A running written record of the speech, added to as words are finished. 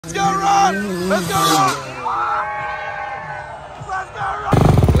Let's go, Ron! Let's go, Ron! Let's go, Ron!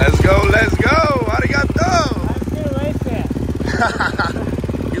 Let's go, let's go! Arigato!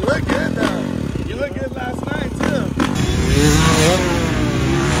 You look good, though. You look good last night, too.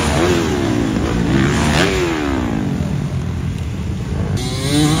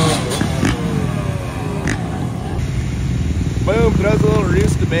 Boom, throws a little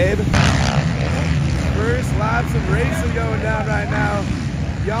rooster, babe. First laps of racing going down right now.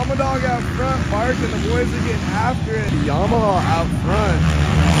 Yamaha dog out front, barking, the boys are getting after it. Yamaha out front.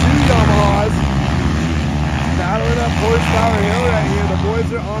 Two Yamahas battling up Horsepower Hill right here. The boys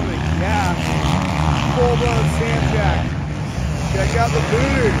are on the gas. Full-blown sand jack. Check out the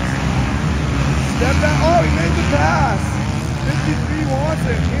booters. Step down. Oh, he made the pass. 53 wants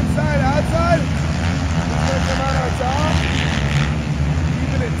it. Inside, outside. Looks like come out on top.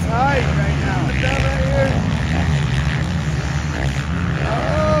 Keeping it tight right now. Down right here.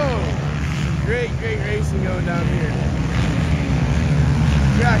 Oh, great racing going down here.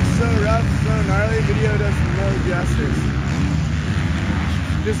 Track's so rough, so gnarly, video does no justice.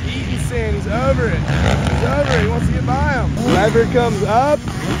 Just eating sand, he's over it. He's over it, he wants to get by him. Lever comes up,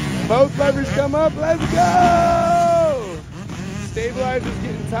 both levers come up, let's go! Stabilizer's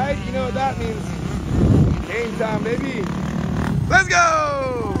getting tight, you know what that means. Game time, baby. Let's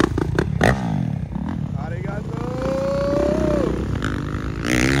go!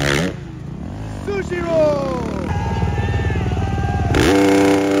 Sushi roll!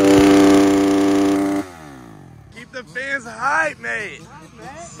 Keep the fans hype, mate.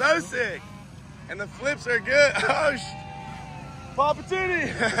 So sick. And the flips are good. Oh,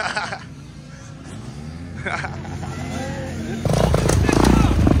 opportunity.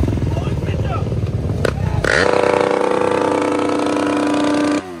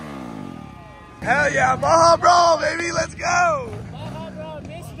 Hell yeah, Baja Brawl, baby, let's go!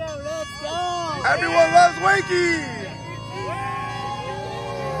 Everyone loves Wakey!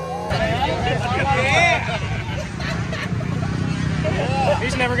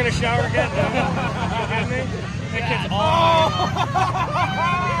 He's never gonna shower again. That kid's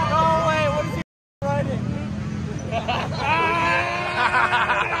no way, what is he riding?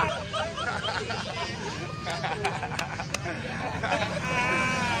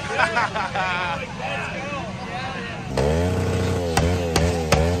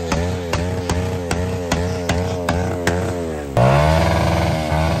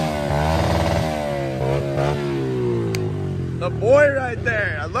 The boy right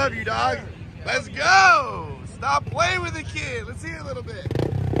there. I love you, dog. Let's go. Stop playing with the kid. Let's hear a little bit.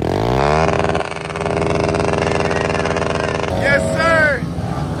 Yes, sir.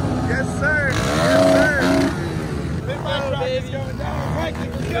 Yes, sir. Yes, sir. Big my truck is going down. Right,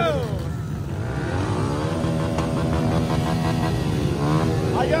 let's go.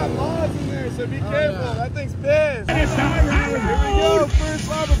 I got mods in there, so be careful. That thing's pissed. It's high road. Here we go. First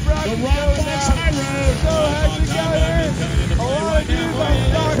lap of practice. The Rock Box High Road. So hectic out here. A lot of dudes on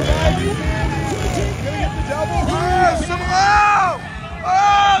stock bikes. Gonna get the double. Oh, some low!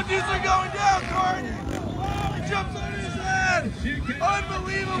 Oh, dudes are going down, Card. Oh, he jumps on his head.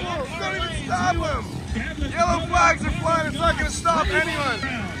 Unbelievable. Don't even stop him. Yellow flags are flying. It's not gonna stop anyone.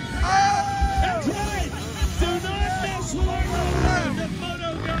 Oh! That's right. Do not mess with our road. The photo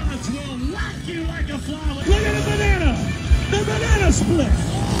gods will rock you like a flower. Look at the banana. The banana split.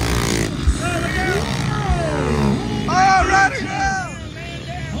 There we go. Oh, Ronnie down!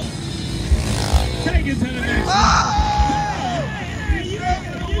 Take it to the next one. He throws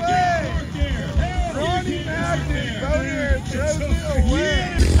it away! Ronnie Magnus, Buttery throws it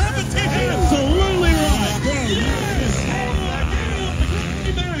away! Absolutely right, bro. Yes.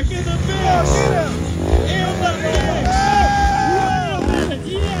 Back in the fence. In the fence.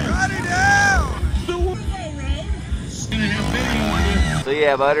 Ronnie down! The road. Gonna have video on you. So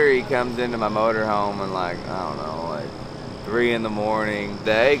yeah, Buttery comes into my motorhome and like, I don't know, like 3 in the morning.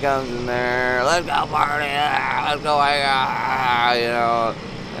 Day comes in there, let's go party, let's go hang out, you know.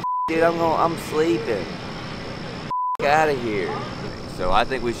 Dude, I'm sleeping. Out of here. So I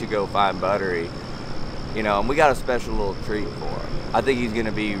think we should go find Buttery, you know, and we got a special little treat for him. I think he's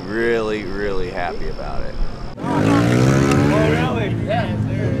gonna be really, really happy about it. Oh, really? Yeah.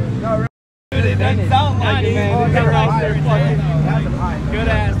 No, dude, it doesn't sound like it, man. Good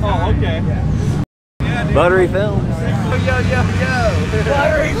ass. Oh, okay. Buttery Films. Yo, yo, yo.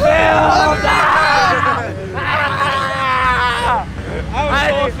 Buttery Films! I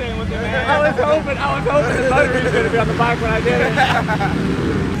was bullshitting with it, man. I was hoping Buttery was going to be on the bike when I did it.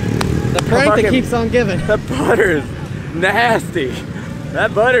 The prank that keeps on giving. The butter's nasty.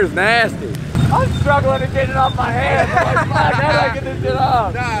 That butter's nasty. I'm struggling to get it off my hands. I'm like, fuck, how do I get this shit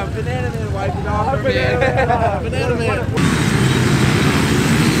off? Nah, Banana Man wiped it off for me. Banana Man.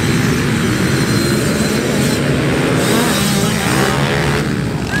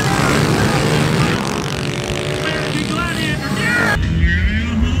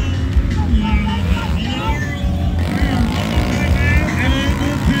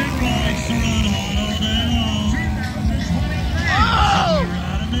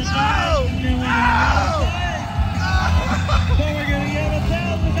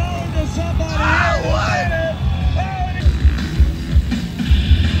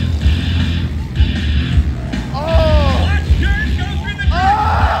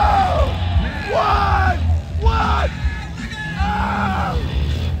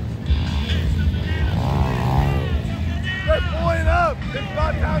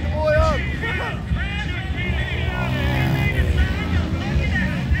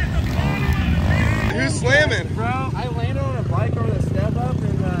 Who's slamming? Bro, I landed on a bike over the step up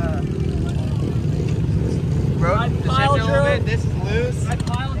and Broke the shift a little bit. This is loose. I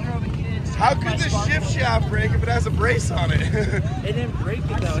pile drove it. How could the shift shaft break if it has a brace on it? It didn't break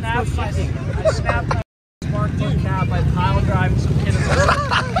it though. I snapped my spark plug cap by pile driving some kid.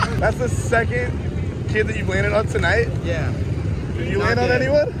 That's the second kid that you've landed on tonight? Yeah. Did you land on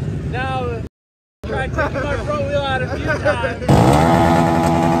anyone? No. I tried taking my front wheel out a few times.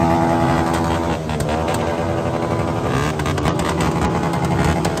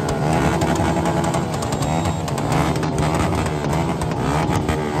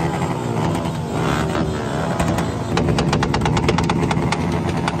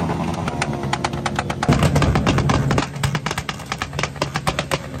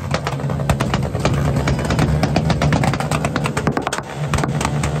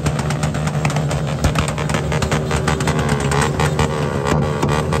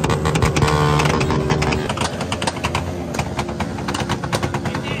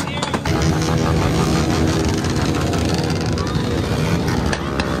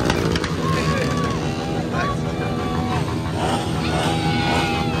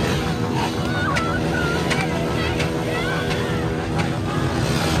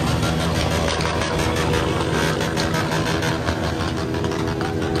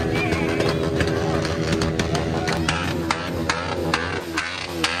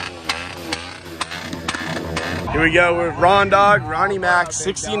 Here we go with Ron Dog, Ronnie Mac,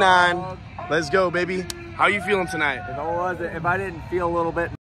 69. Let's go, baby. How you feeling tonight? If I didn't feel a little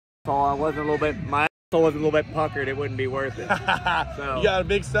bit, my asshole wasn't a little bit puckered, it wouldn't be worth it. So You got a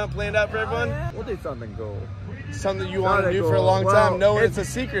big stunt planned out for everyone? we'll do something cool. Something you want to do for a long time, knowing it's a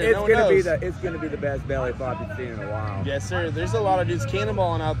secret. It's no one knows. It's gonna be the best belly flop you've seen in a while. Yes, sir. There's a lot of dudes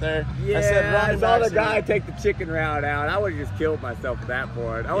cannonballing out there. Yeah, I said Ronnie I saw the Mac's guy take the chicken route out. I would have just killed myself for that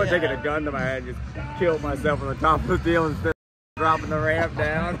point. I would have taken a gun to my head and just killed myself on the top of the deal instead of dropping the ramp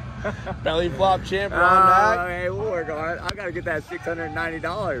down. belly flop champ, Ron Mac. Hey, we'll work on it. I gotta get that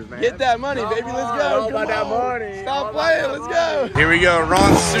 $690, man. Get that money, baby. Let's go. All about that money. Stop playing. Let's go. Here we go.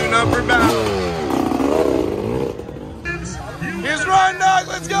 Ron's suiting up for battle. Here's Ron Dog.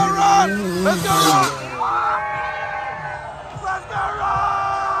 Let's go, Ron. Let's go, Ron. Let's go,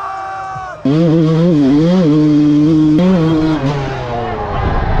 Ron.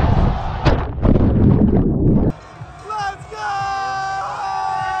 Let's go.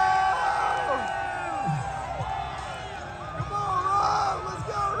 Come on, Ron. Let's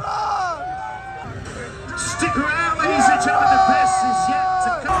go, Ron. Stick around, ladies and gentlemen, the best is yet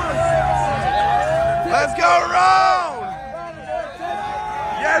to come. Let's go, Ron.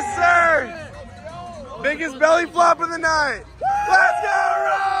 Yes, sir. Biggest belly flop of the night. Let's go,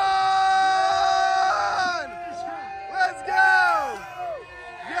 Ron. Let's go.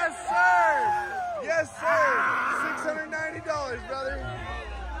 Yes, sir. Yes, sir. $690, brother.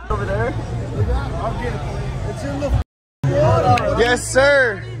 Over there. I'll get it. It's in the. Yes,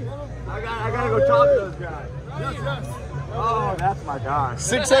 sir. I gotta go talk to those guys. Yes. Oh, that's my guy.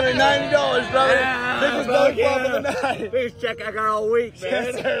 $690, brother. Yeah, Biggest belly flop of the night. Biggest check I got all week, man.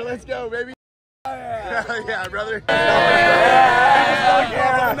 Yes, sir. Let's go, baby. Yeah, brother.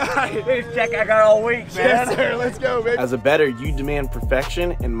 Biggest check I got all week, man. Yes, sir. Let's go, baby. As a bettor, you demand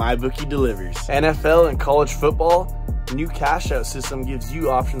perfection, and MyBookie delivers. NFL and college football, the new cash out system gives you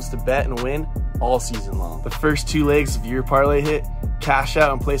options to bet and win all season long. The first 2 legs of your parlay hit, cash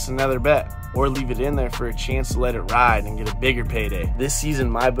out and place another bet, or leave it in there for a chance to let it ride and get a bigger payday. This season,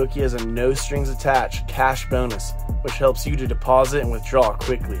 MyBookie has a no strings attached cash bonus, which helps you to deposit and withdraw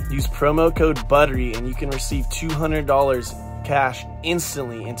quickly. Use promo code Buttery and you can receive $200 cash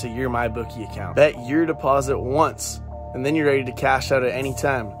instantly into your MyBookie account. Bet your deposit once and then you're ready to cash out at any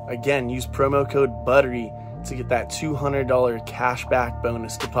time. Again, use promo code BUTTERY to get that $200 cashback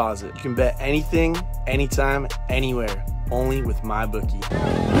bonus deposit. You can bet anything, anytime, anywhere, only with MyBookie.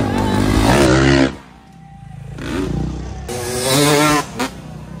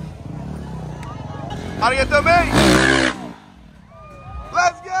 Arigato, mate!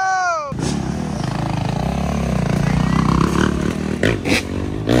 Let's go!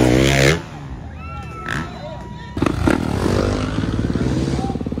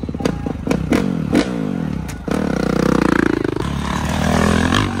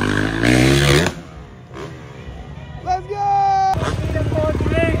 Let's go!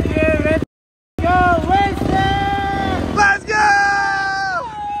 Let's go!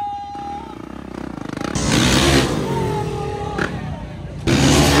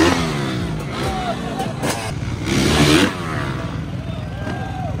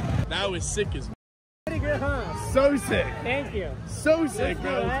 That was sick as Pretty good, huh? so sick. Thank you. So sick,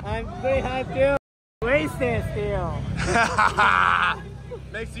 bro. I'm pretty hyped too. Wasting still.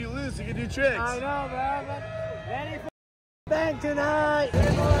 Makes you loose, you can do tricks. I know, bro. But ready for bang tonight. Two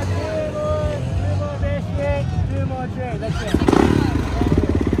more biscuits, 2 more trays. That's it.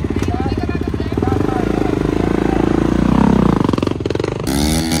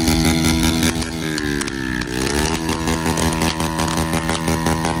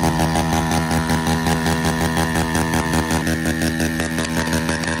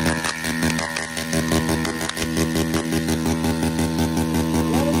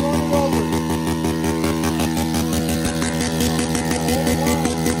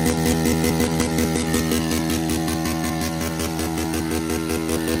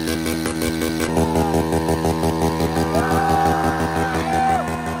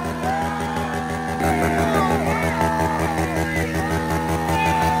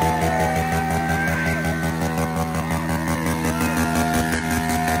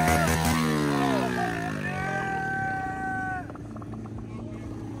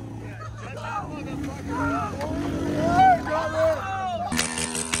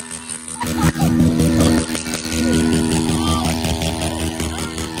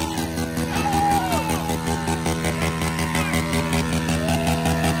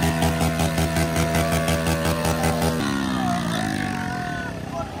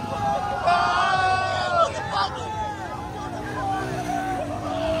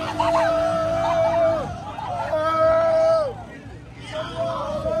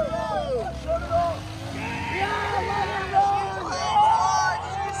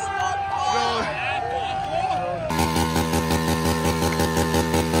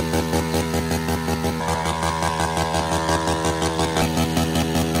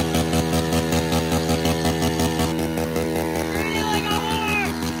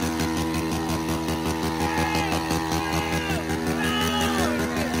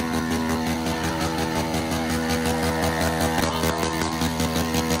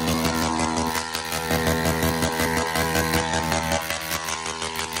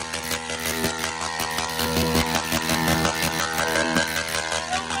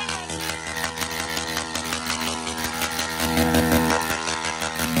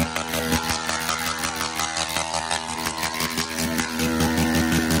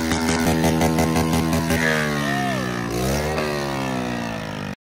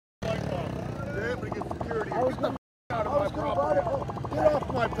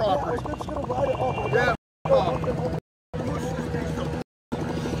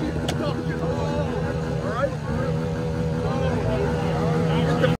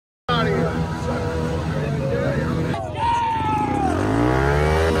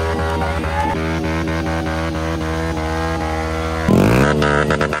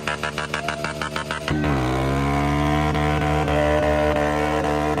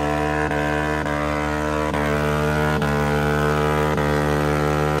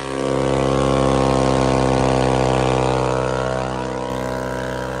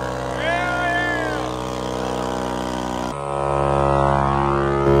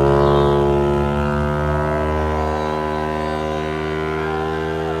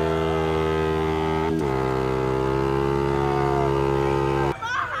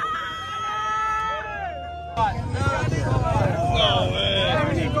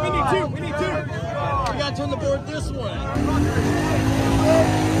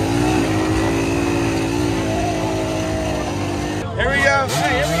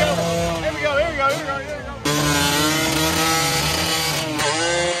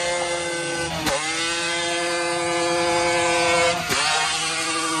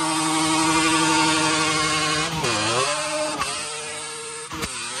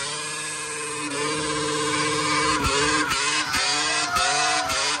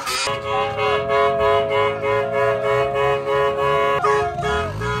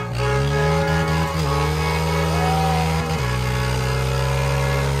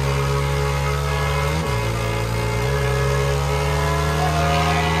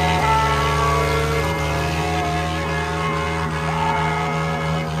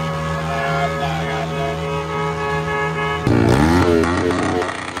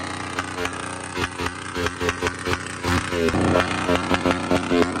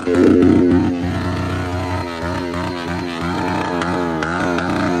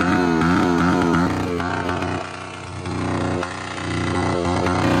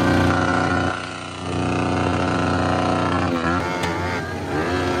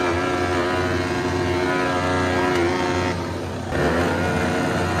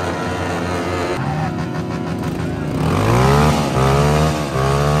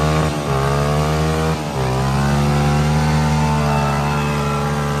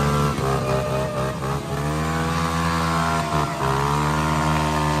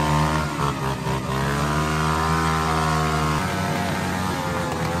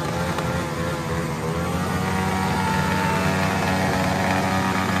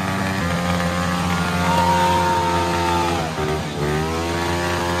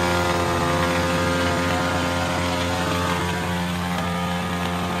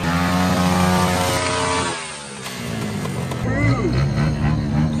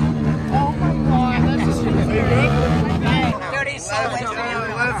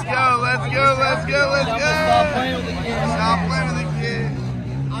 Let's go, let's go, let's go, let's go. Stop playing with the kid. Stop playing with the kid.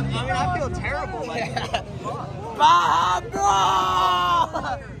 I feel terrible. Like, Bob, bro!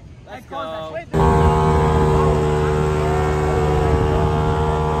 Let's go.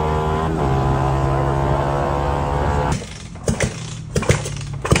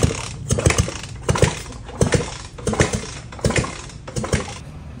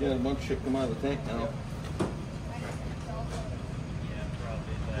 Yeah, a bunch of shit come out of the tank now.